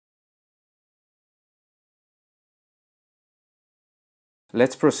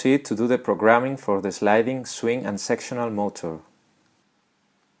Let's proceed to do the programming for the sliding, swing and sectional motor.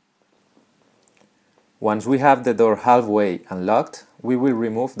 Once we have the door halfway unlocked, we will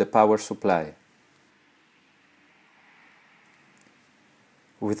remove the power supply.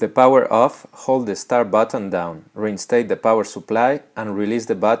 With the power off, hold the start button down, reinstate the power supply and release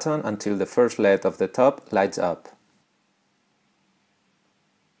the button until the first LED of the top lights up.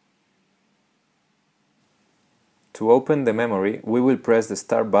 To open the memory, we will press the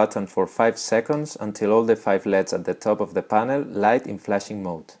start button for 5 seconds until all the 5 LEDs at the top of the panel light in flashing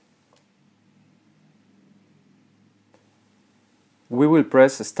mode. We will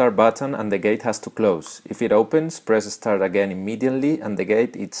press the start button and the gate has to close. If it opens, press start again immediately and the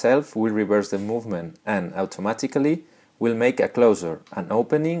gate itself will reverse the movement and, automatically, will make a closure, an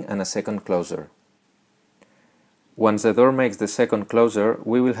opening and a second closure. Once the door makes the second closure,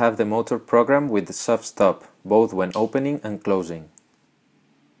 we will have the motor programmed with the soft stop, both when opening and closing.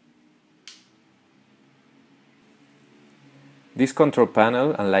 This control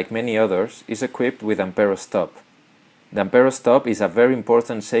panel, unlike many others, is equipped with Ampero Stop. The Ampero Stop is a very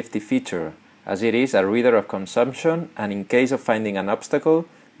important safety feature, as it is a reader of consumption, and in case of finding an obstacle,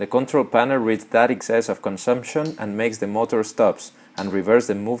 the control panel reads that excess of consumption and makes the motor stops and reverse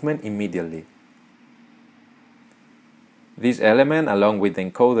the movement immediately. This element, along with the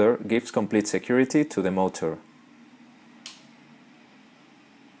encoder, gives complete security to the motor.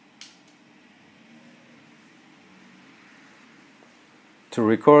 To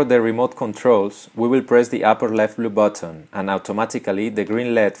record the remote controls, we will press the upper left blue button and automatically the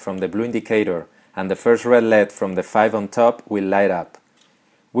green LED from the blue indicator and the first red LED from the 5 on top will light up.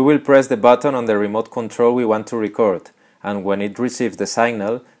 We will press the button on the remote control we want to record, and when it receives the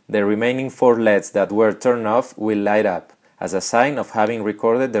signal, the remaining 4 LEDs that were turned off will light up, as a sign of having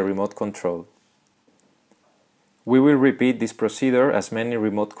recorded the remote control. We will repeat this procedure as many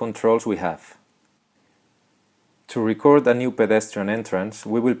remote controls we have. To record a new pedestrian entrance,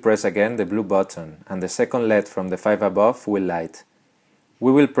 we will press again the blue button, and the second LED from the 5 above will light.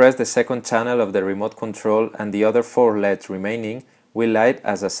 We will press the second channel of the remote control and the other 4 LEDs remaining will light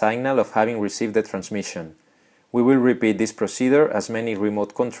as a signal of having received the transmission. We will repeat this procedure as many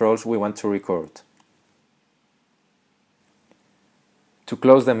remote controls we want to record. To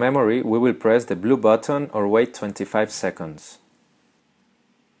close the memory, we will press the blue button or wait 25 seconds.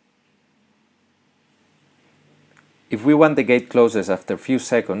 If we want the gate closes after a few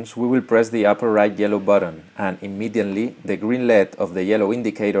seconds, we will press the upper right yellow button and immediately the green LED of the yellow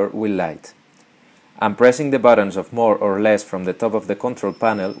indicator will light. And pressing the buttons of more or less from the top of the control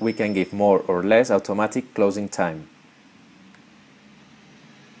panel, we can give more or less automatic closing time.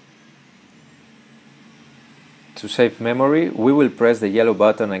 To save memory, we will press the yellow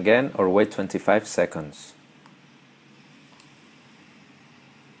button again or wait 25 seconds.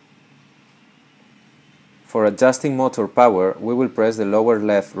 For adjusting motor power, we will press the lower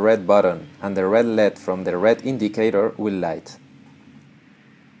left red button and the red LED from the red indicator will light.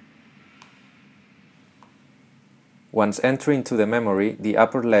 Once entering to the memory, the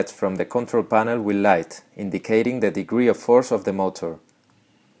upper LEDs from the control panel will light, indicating the degree of force of the motor.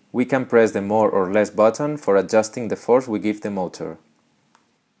 We can press the more or less button for adjusting the force we give the motor.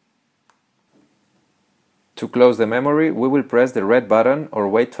 To close the memory, we will press the red button or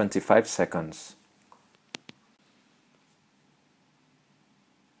wait 25 seconds.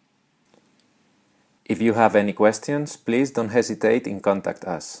 If you have any questions, please don't hesitate in contact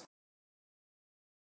us.